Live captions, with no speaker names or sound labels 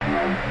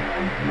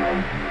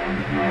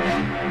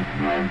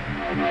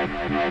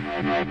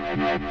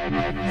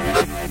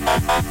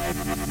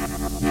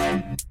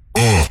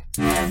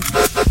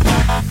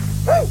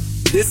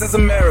This is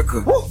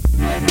America.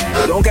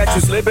 Don't catch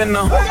you slipping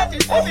now.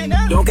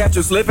 Don't catch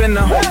you slipping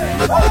now.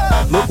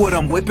 Look what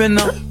I'm whipping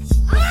now.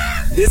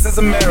 This is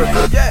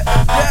America.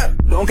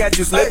 Don't catch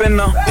you slipping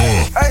now.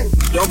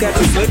 Don't catch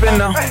you slipping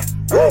now.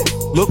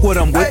 Look what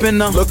I'm whipping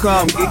now. Look how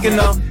I'm geeking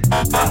now.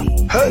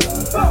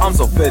 I'm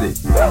so pretty.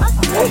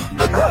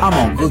 I'm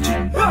on Gucci.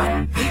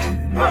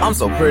 I'm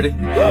so pretty.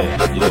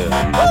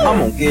 I'm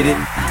gonna get it.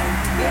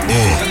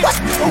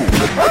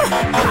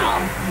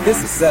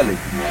 This is Sally.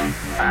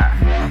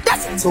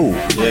 That's a tool.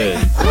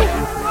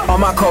 On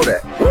my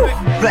Kodak.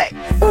 Black.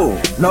 Ooh,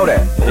 know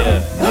that.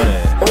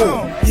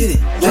 Ooh, get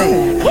it.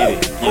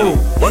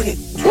 Ooh, work it.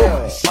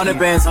 100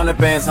 bands, 100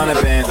 bands,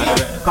 100 bands.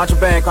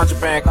 Contraband,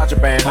 contraband,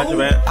 contraband.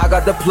 I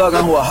got the plug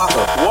on who a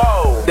hawker.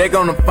 Whoa. They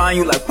gonna find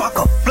you like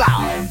Waka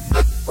Flower.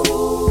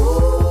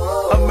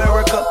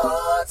 America.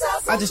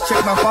 I just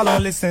checked my follow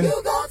and listen.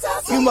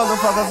 You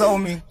motherfuckers owe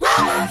me.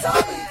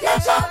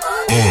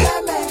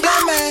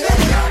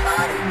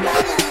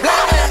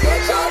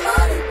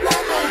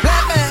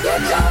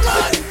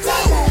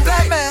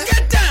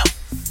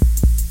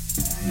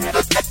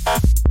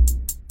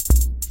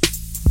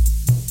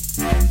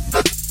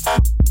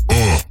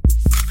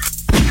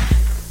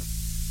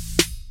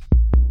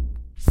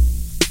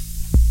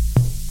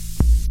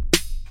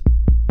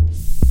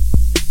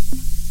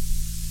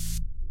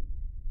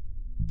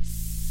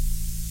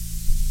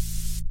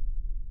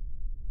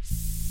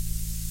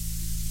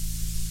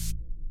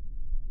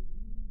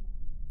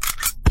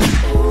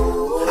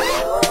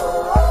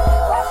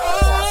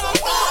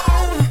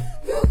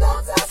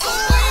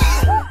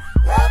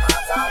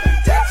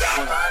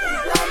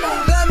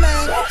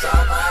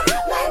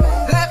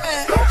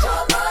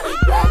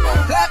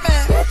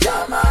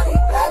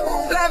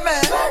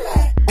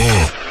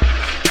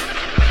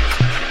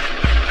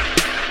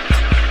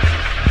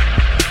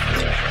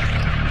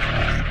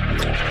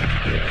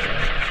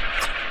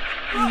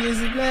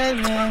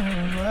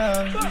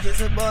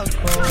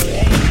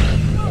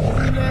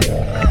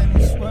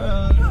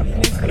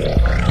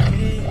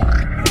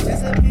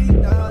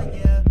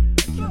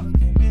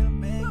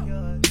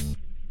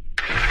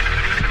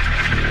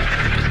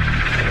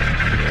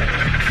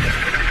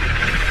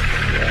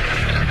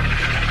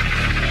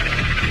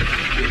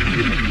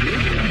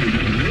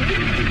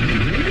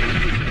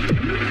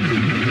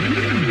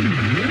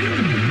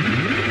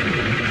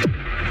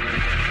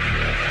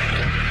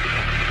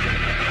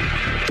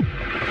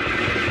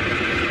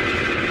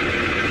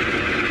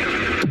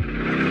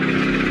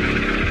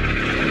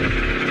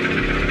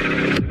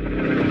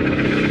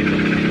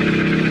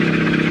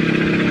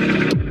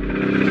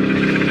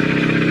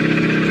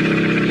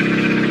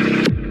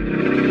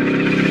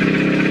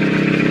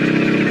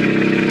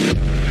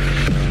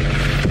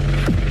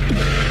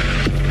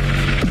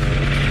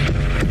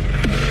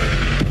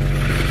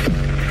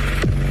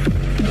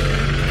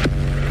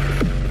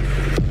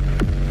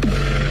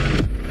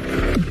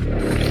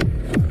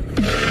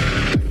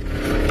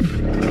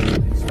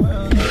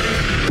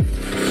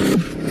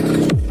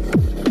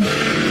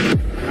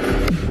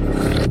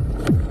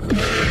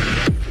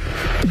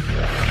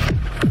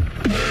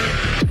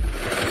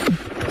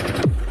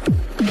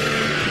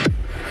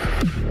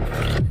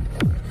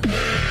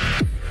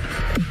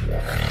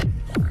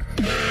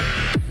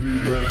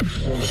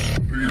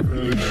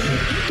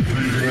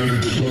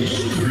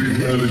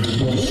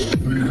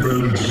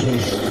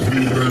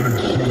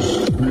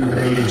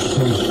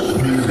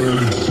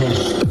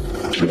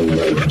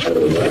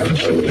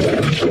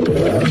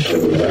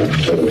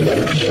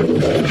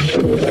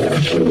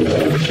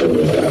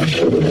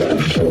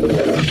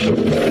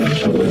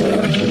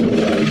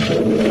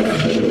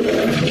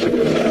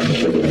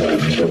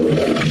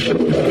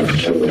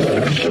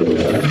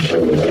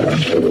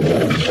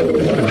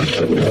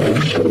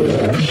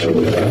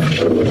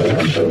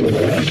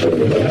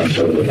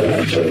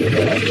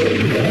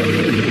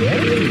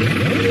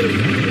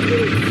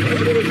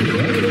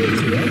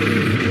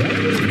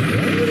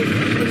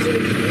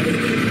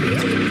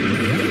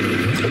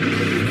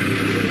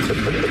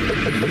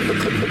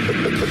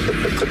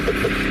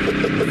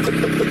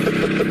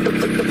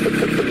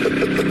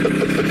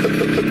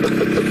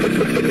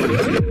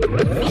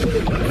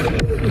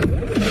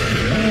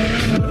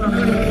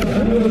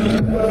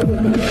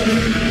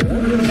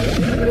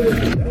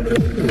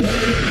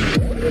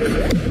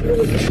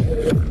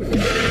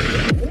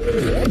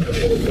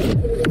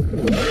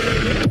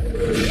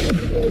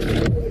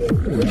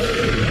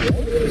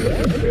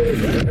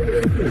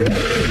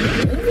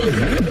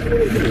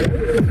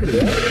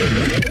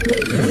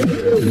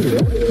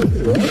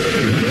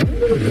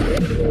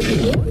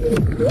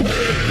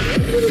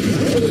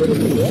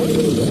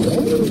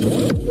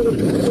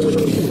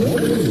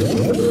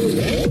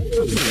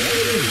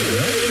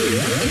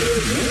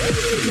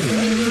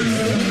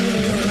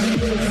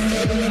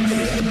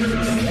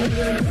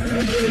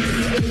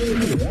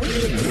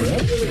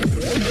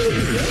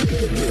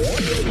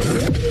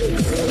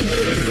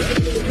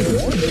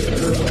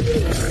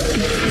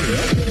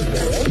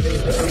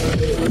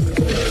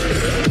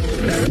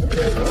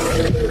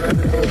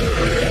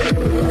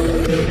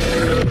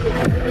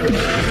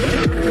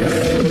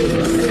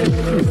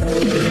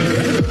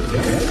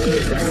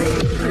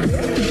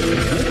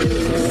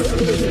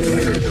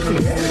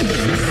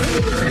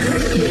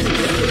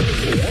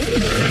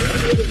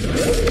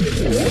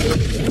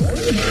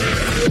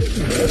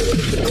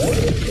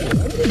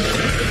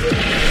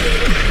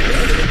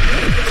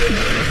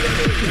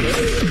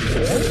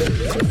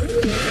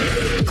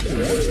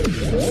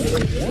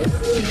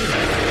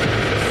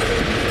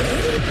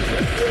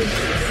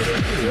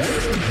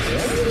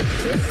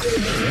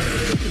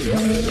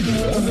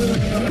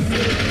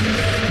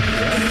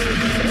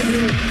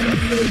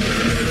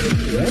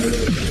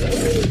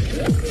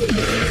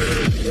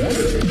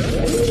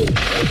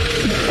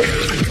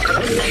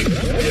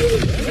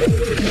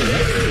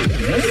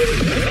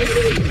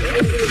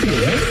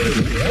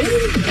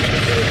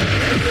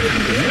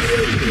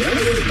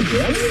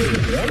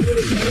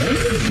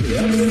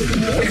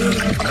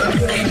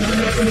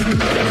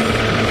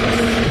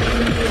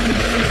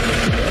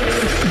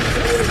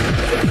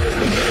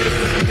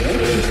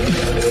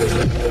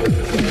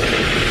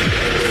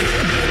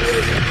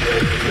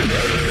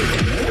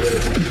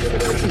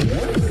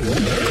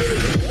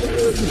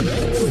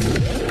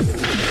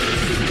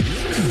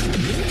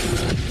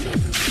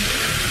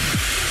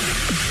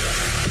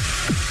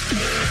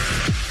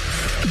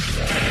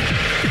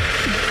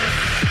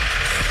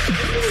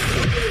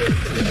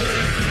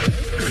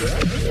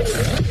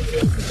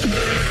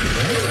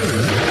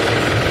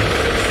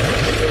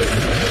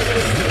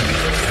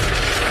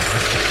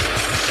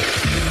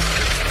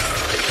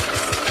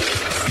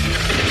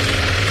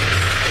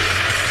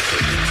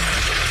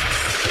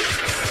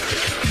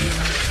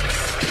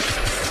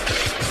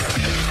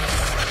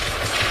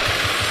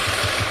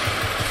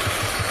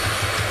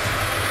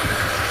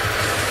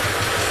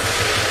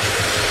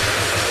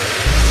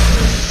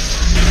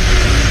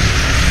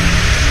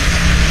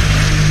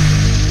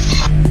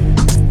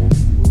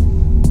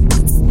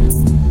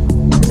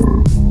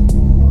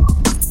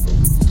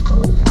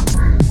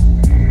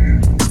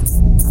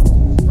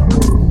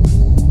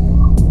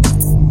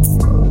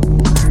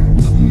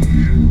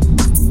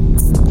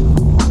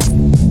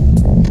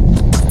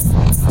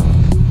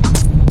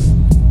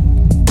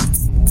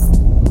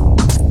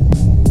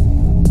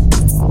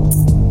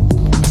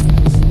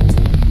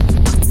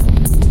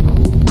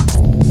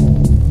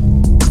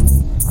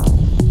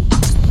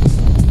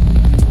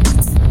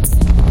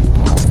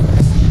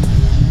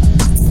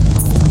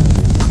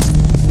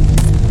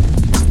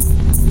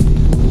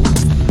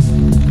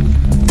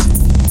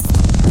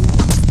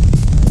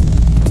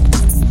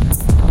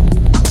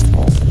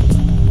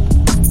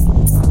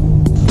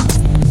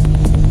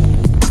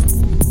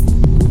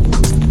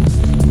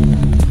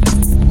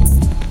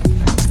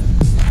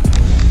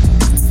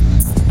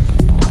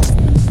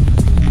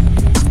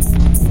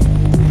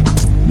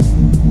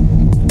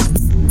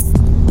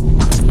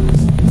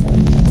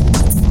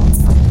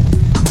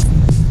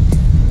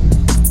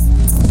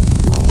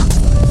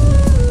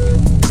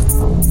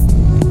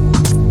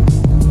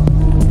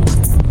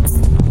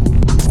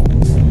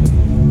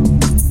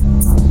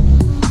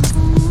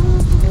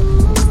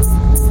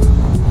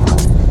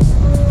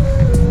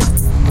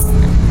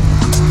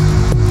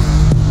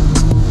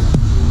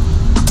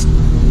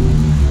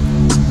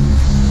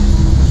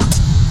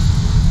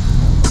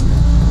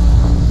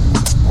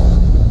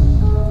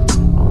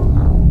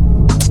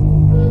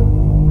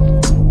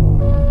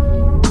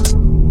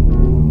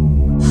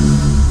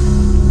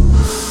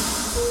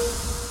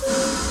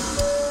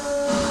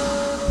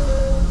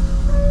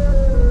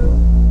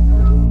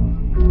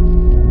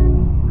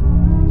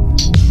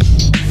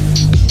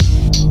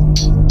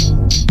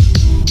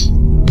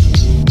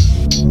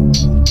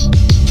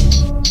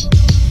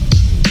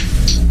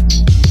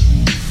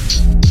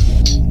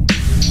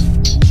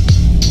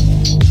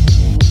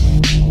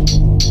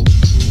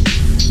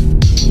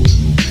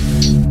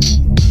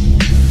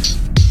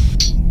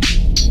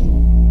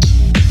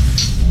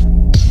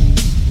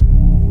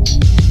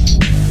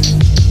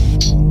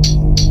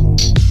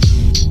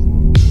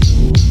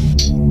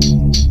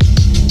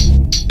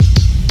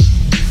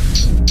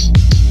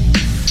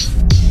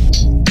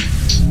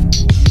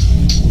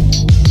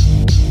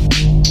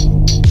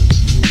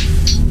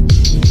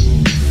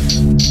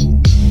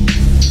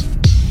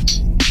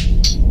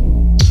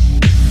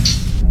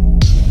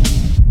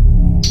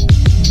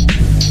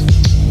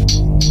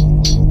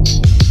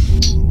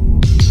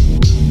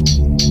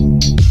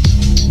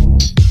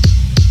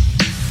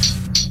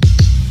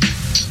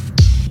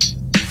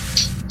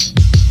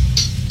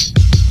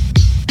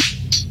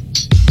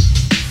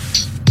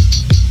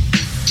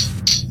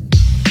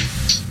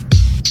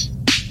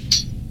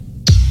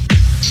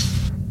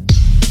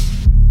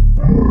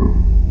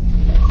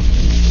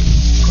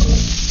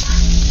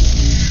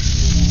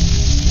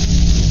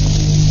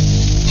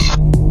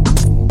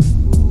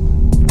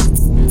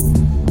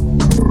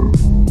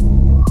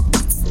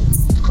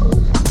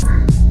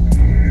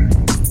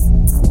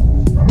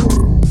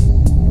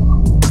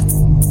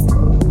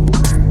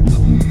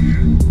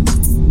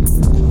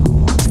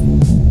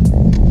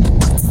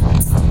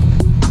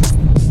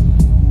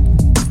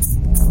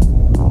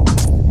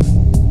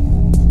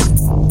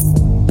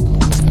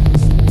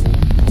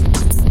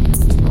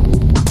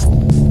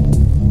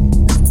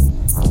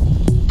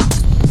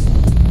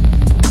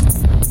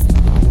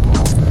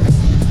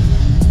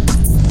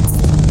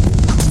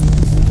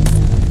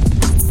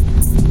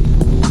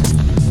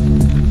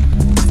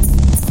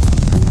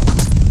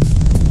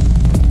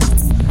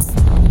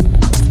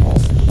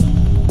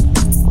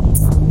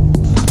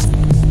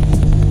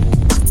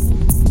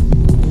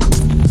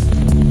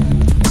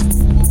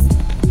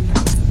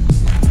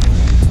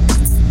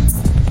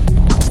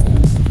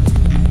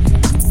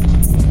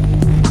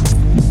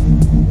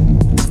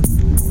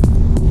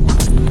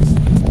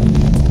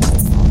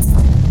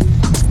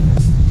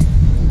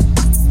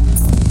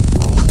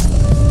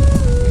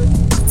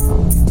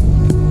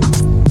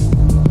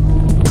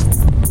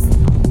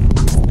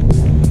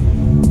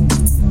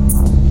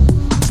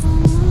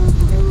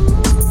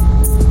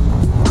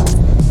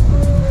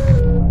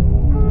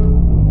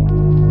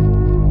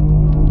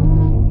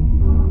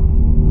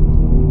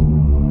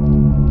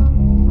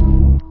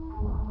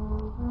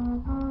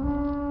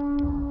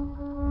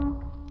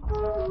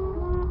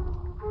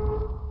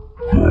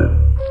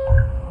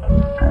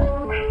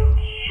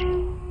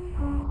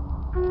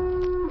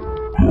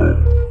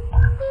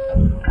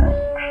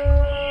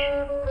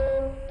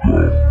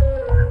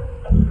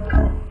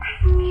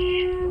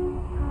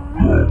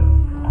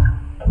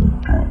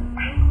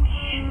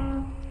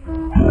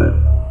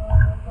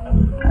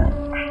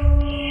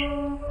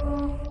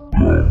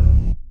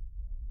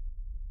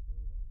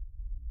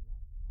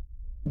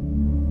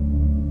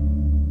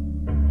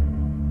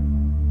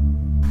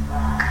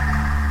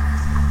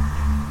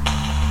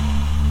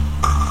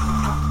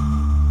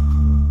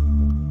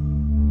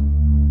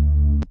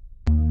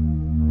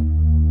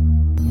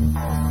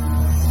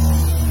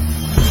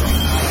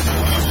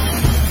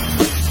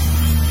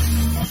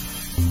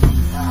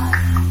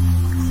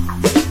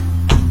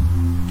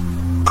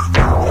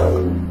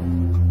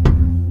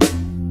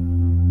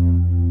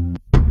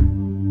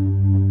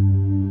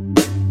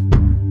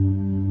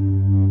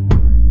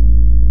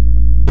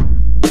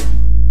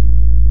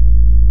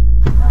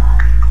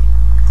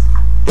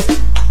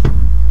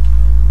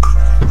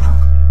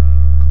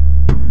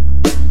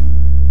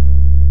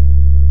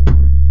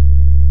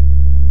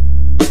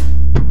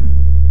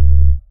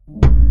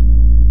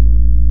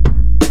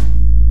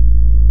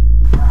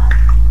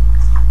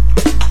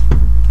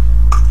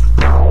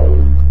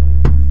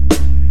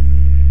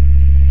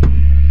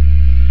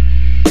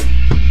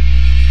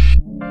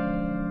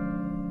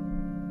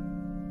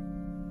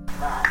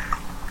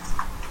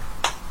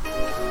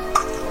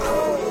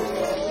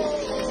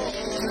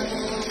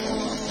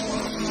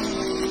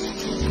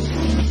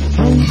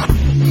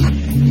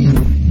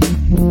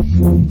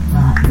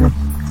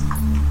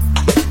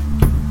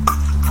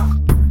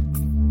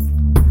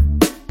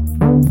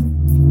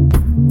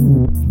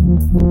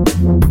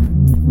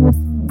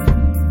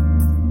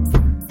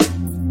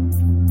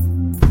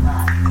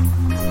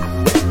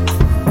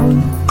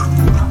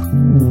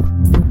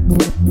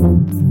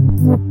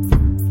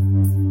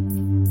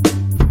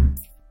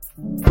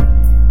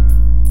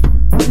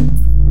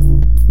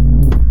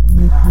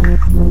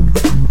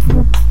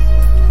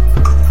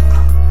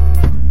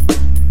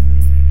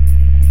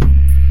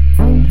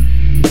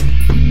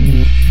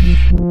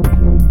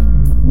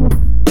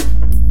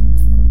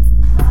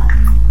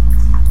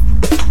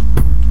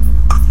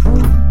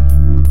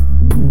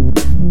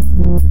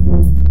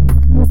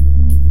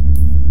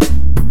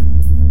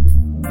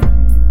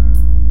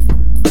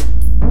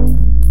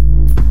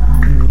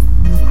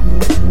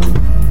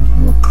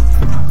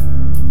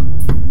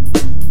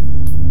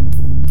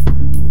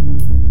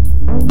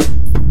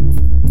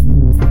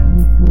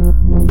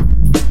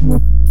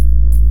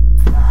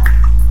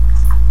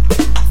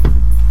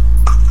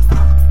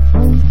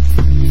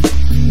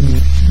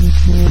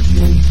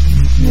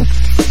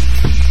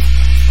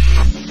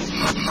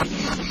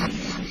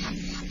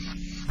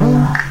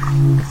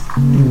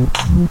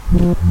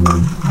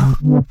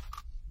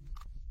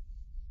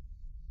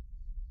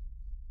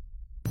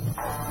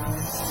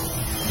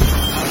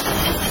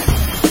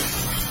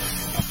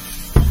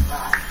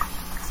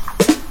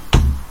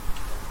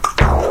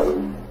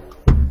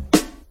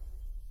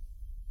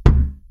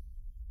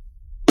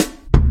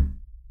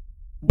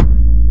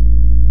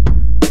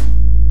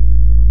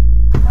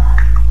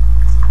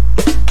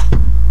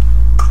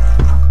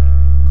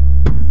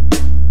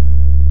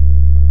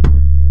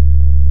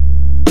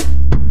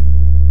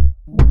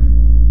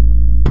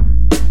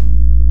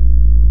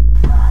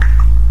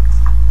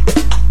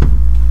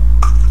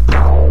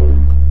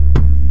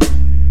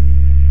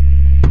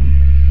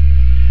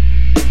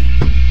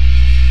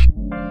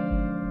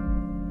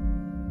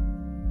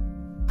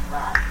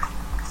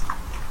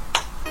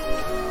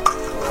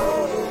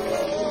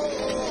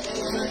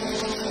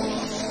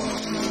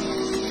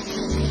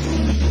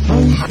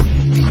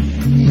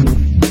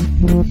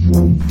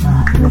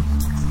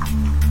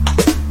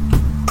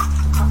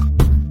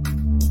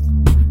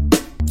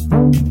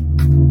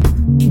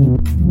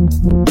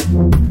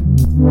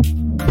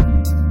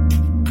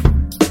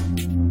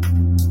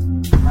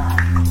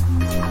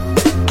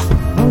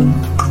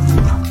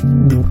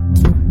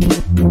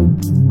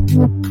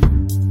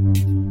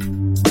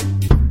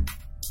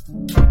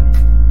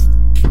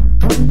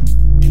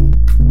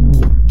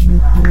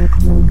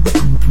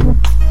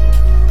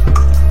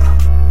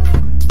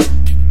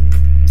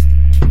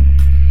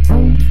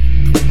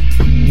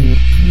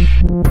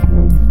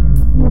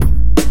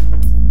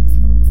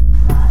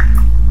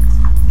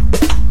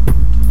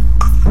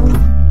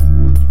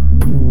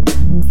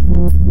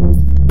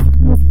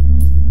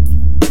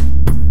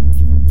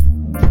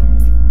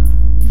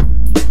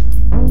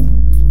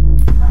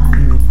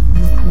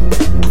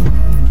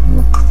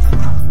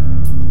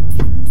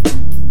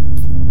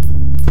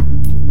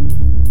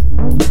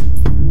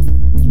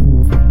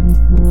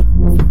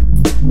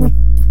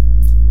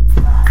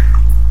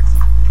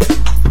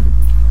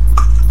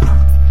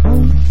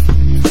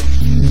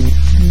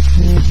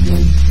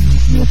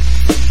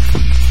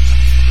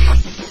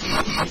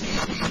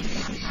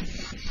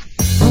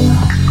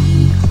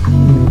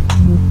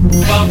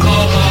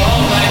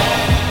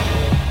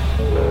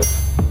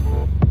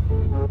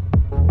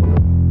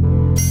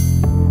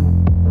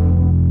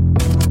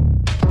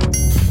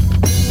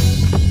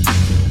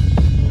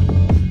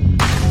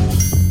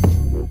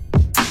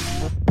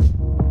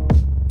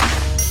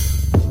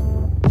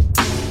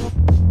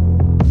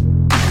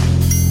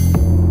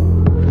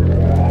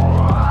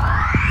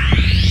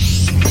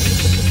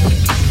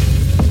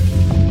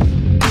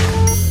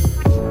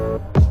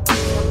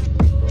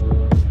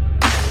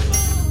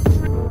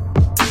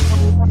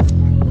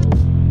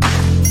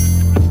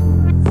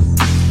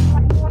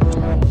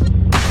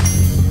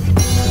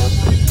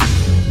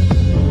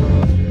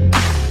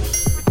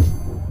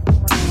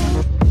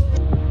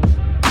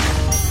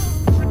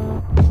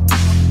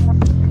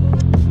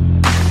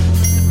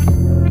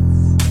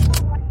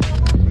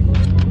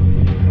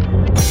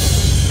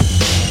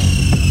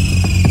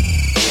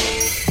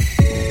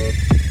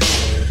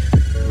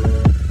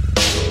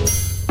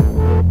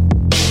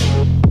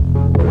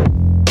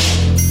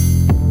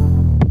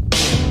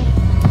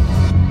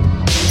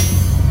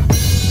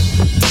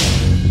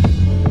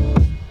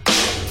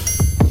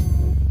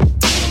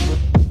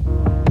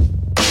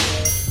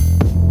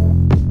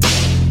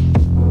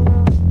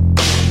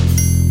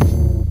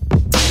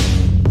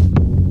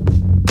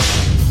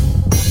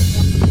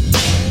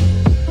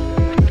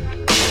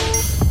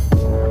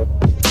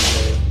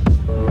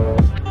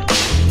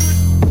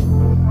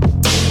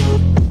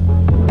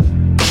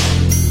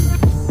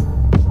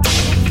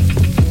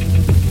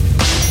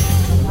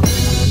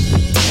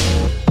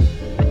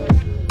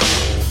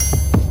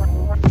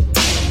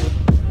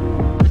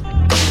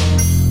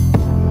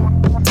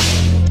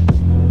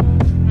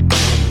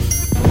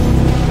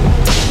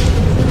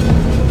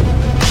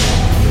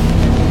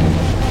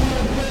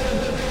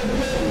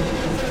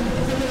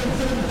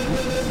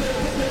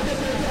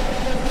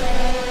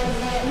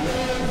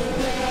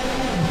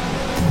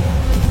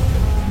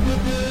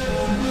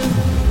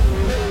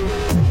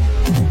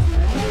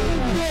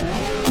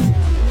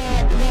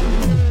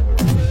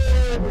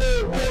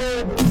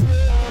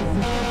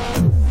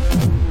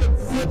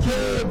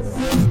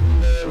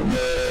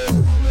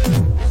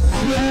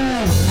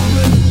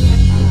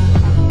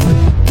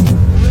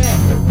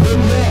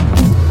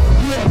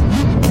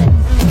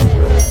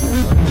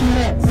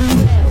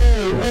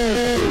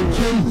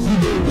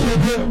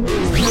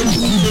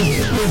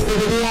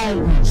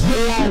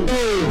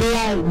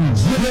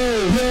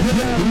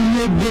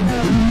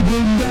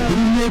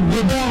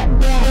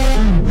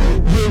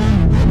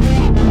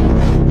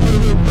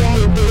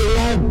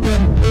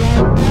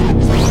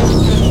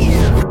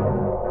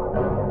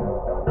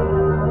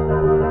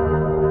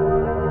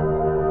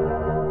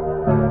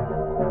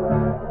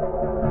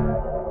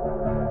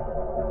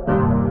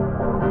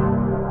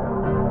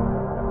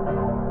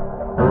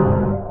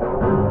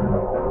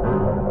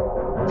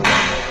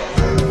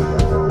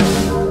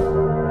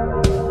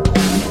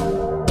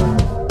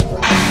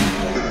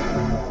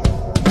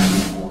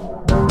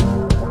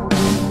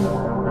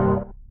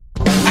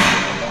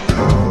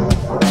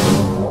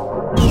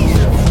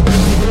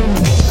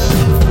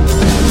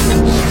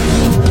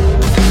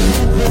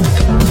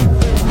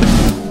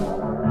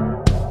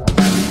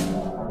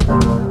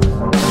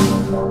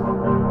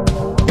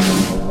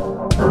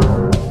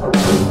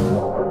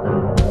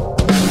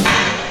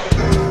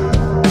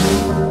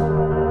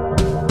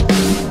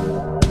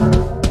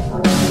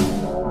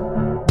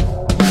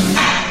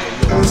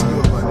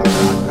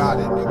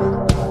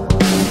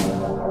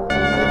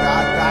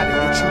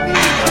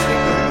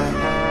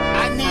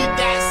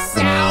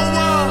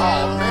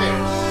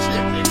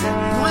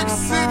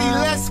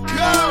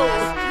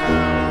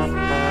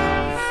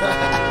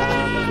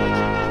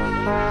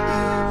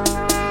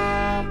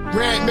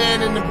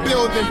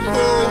 building,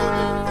 fool.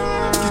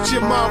 Get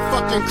your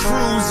motherfucking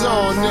cruise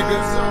on, nigga.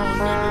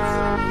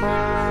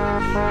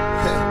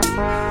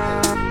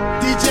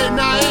 DJ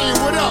Naeem,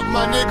 what up,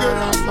 my nigga?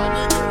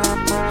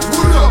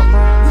 What up?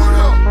 What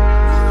up?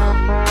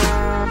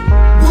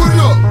 What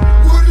up?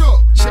 What up?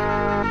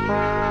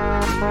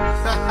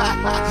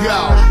 Yo,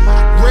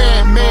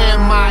 Redman,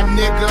 my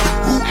nigga.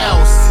 Who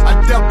else? A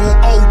double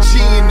OG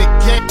in the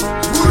game.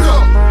 What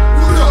up?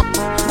 What up?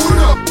 What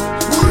up?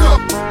 What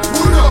up?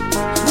 What up?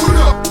 What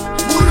up?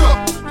 What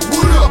up?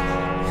 What up?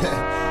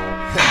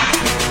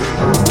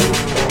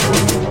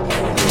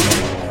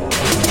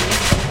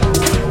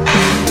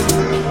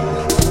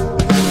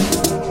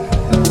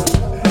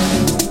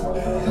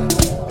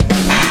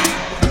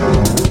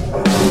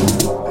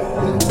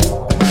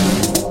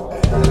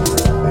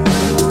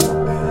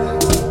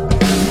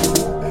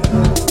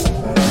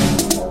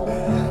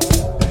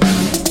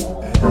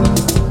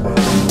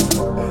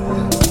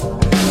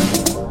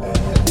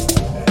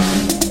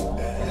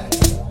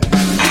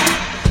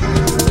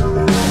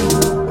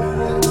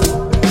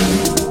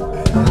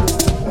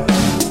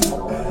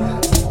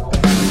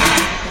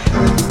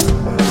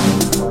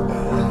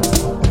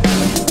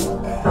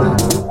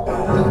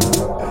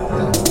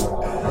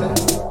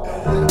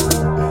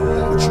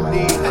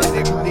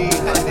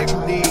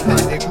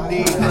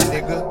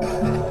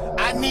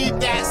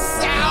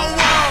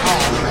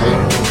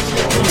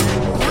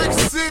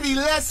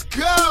 Let's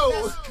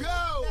go!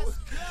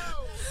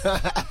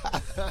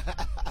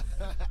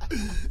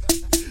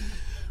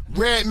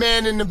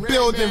 Redman in the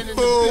building,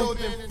 fool.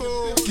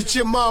 Get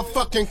your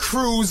motherfucking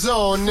cruise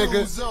on,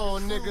 nigga.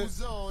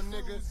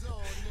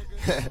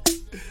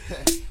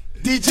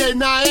 DJ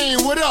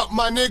Naeem, what up,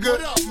 my nigga?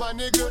 What up?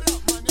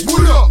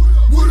 What up?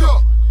 What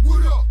up?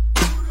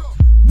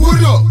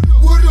 What up?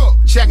 What up?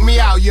 Check me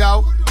out,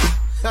 yo.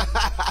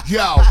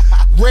 Yo,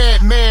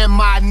 Redman,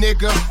 my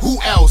nigga. Who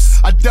else?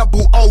 A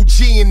double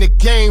OG in the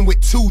game with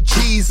 2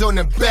 G's on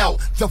the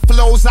belt. The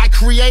flows I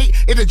create,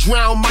 it'll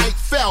drown Mike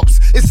Phelps.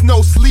 It's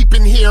no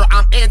sleeping here,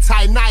 I'm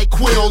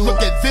anti-NyQuil.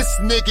 Look at this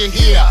nigga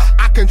here.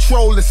 I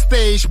control the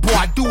stage, boy,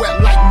 I do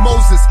it like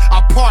Moses.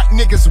 I part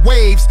niggas'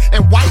 waves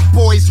and white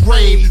boys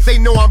rave. They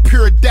know I'm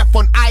pure deaf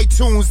on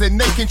iTunes and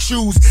they can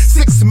choose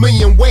 6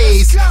 million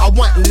ways. I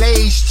want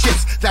Lay's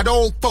chips, that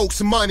old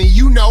folks' money,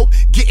 you know,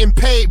 getting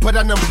paid but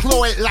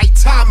unemployed like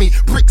Tommy.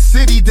 Brick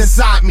City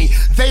designed me,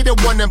 they the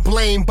one to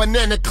blame.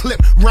 Banana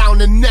clip round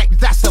the neck,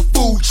 that's a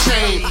food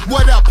chain.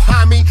 What up,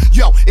 homie?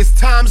 Yo, it's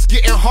times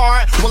getting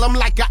hard. Well, I'm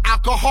like an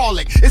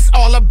alcoholic, it's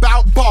all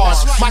about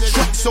bars. My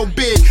truck's so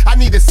big, I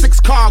need a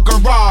 6-car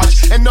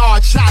garage. And all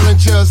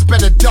challengers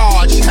better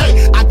dodge.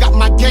 Hey, I got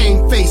my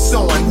game face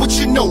on, what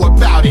you know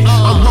about it?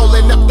 I'm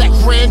rolling up that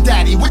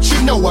granddaddy, what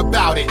you know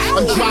about it?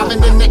 I'm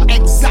driving in the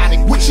exotic,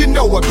 what you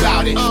know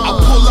about it? I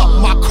pull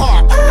up my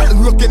car,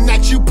 looking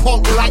at you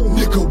punk like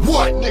nigga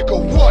what? Nigga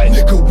what?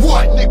 Nigga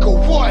what? Nigga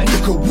what?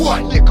 Nigga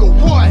what? Nigga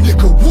what?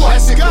 Nigga what?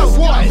 Let's go.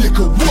 What?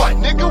 Nigga what?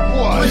 Nigga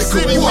what?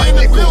 Nigga what?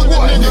 Nigga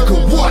what? Nigga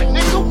what?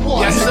 Nigga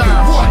what? Yes sir.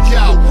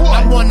 Yo,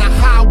 I'm on the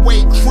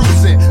highway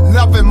cruising,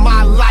 loving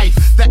my life.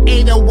 The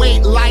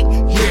 808 light,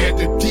 yeah,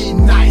 the D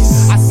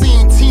nice. I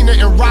seen Tina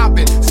and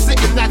Robin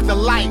sitting at the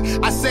light.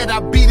 I said I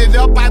beat it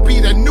up, I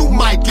beat a new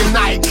Mike and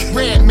Ike.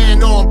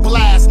 Redman on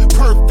blast,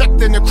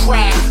 perfect in the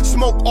craft.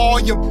 Smoke all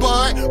your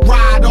bud,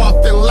 ride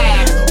off and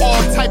laugh.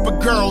 All type of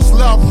girls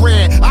love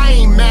red. I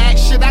ain't mad,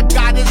 shit, I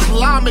got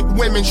Islamic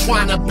women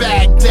trying to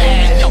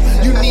Baghdad. Yo,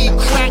 you need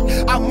crack,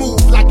 I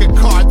move like a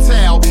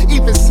cartel.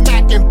 Even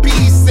smacking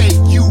B's say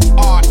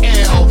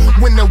URL.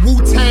 When the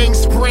Wu-Tang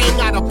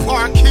sprang out of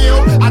Park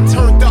Hill, I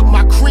turned up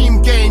my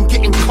cream game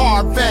getting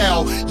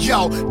Carvel.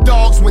 Yo,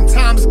 dogs, when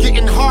times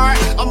getting hard,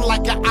 I'm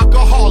like an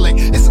alcoholic,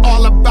 it's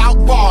all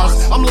about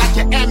bars. I'm like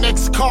an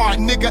MX card,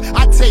 nigga,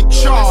 I take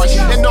charge.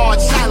 And all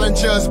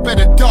challengers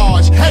better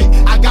dodge. Hey,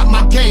 I got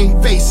my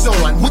game face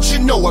on, what you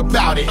know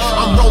about it?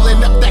 I'm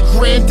rolling up that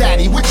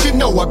granddaddy, what you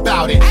know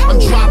about it? I'm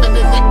driving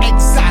in the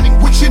exotic,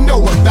 what you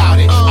know about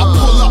it? I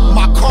pull up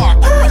my car,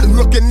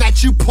 looking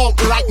at you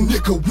punk like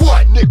nigga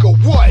what? Nigga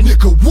what?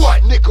 Nigga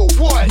what? Nigga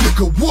what?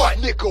 Nigga what?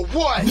 Nigga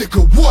what?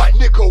 Nigga what?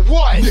 Nigga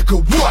what? Nigga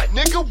what?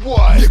 Nigga what?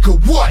 Nigga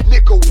what?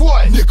 Nigga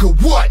what? Nigga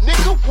what?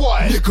 Nigga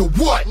what? Nigga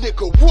what?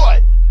 Nigga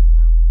what?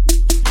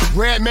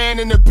 Redman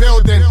in the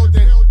building.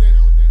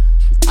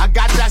 I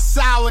got that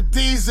sour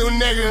diesel,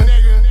 nigga.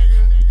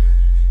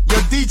 Yo,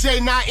 DJ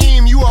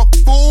Naeem, you a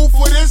fool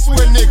for this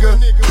one, nigga.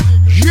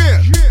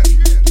 Yeah.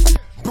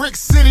 Brick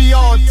City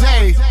all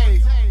day.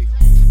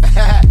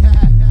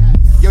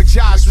 Yo,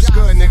 Josh, what's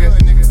good, nigga?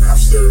 I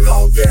shut it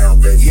all down,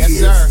 baby. Yes,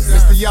 sir.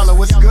 Mr. Yellow,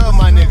 what's good,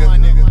 my nigga?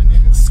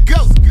 Let's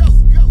go.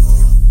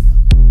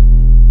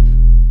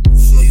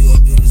 So you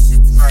gonna do this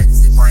shit tonight,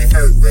 cause it might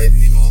hurt, baby,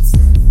 you know what I'm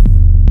saying?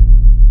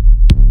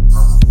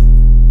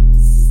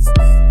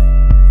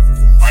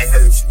 It might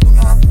hurt you when I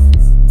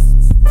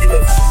get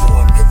up to the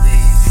morning and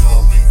leave, you know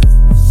what I mean?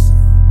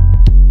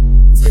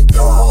 Take the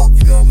walk,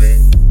 you know what I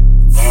mean?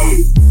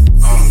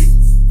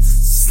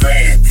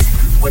 Slam.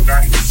 When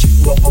I hit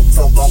you up, I'm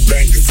talking about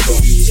banging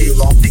stuff.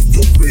 Chill off in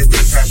your crib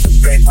and have to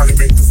bang, how to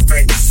make this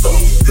banging stuff.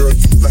 Girl,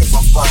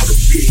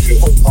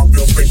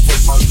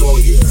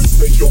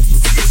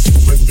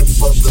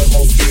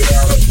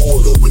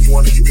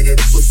 me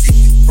that pussy,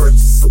 you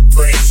purchase a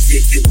plane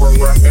ticket. Where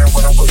I am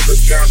when I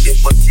was down there,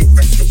 but you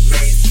like the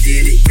plane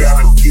did it.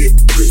 Gotta get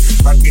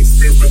rich, my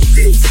experience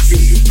lives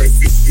still.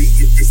 Basically,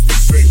 if this the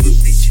play with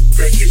me, she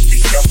paying me.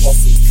 I'm on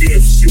some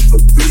damn shit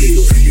for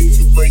real.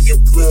 You lay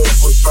your club,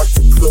 was about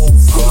to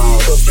close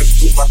up. Coming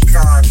through my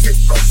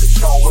contacts, about to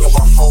call one of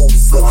my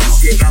hoes up.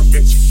 Then I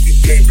bet you the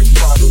game and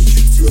followed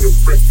you to the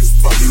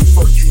breakfast spot.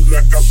 Fuck you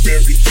like I'm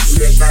married to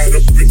that night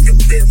up in the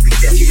berry.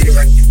 I feel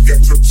like you got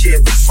your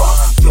cherry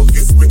pie. Look,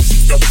 it's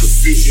switching up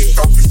position.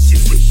 Thought this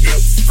shit would never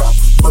stop.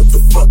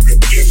 Motherfucker,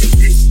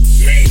 enemy.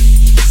 Yeah.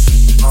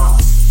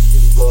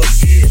 Go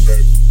again,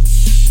 baby.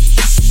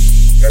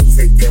 Gotta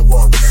take that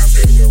walk now,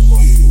 baby.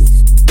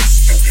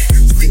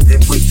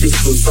 Sleeping with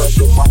pistols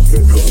under my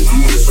pillow.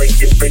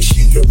 Breaking make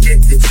she a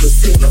nigga,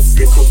 twisting up,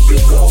 sick of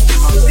pillow.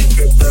 I think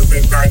that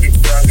Thursday night and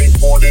Friday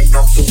morning,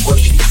 I'm the what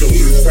she do.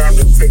 Time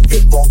to take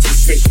that walk,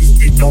 just take it,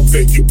 they don't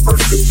take it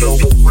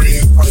personal. Your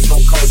friends probably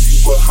don't call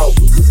you a hoe,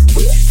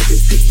 but you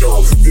sipping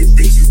though. This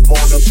bitch is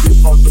born a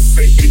grip on the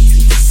fake, and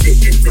you be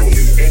sipping though.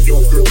 And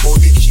your girl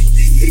on it, she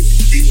be hitting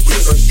me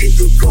with her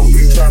nigga go.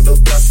 Trying to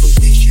buy some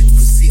weed, she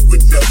will see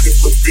with nothing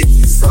but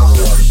fitness on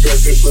her.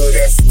 Nothing but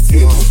ass and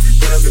titties,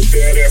 nothing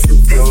bad ass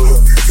and bitch.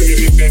 Say it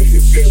in that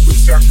hip that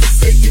wish I could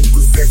say it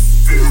was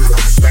accidental.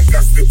 Like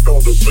I slipped on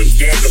the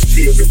banana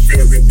peel and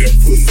fell in that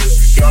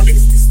pussy. Y'all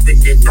niggas be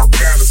spending all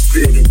kind of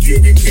spirit and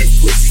getting that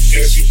pussy.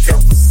 And she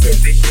come for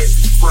 7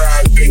 every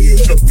Friday.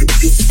 Took the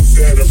deuces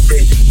at her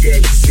baby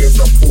daddy says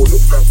I pulled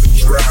up out the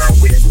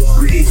driveway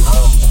for real.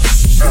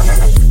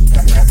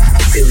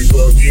 Here we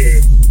go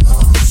again.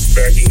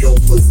 Back in your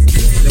pussy,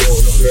 you know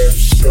what I'm saying?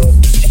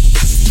 Show.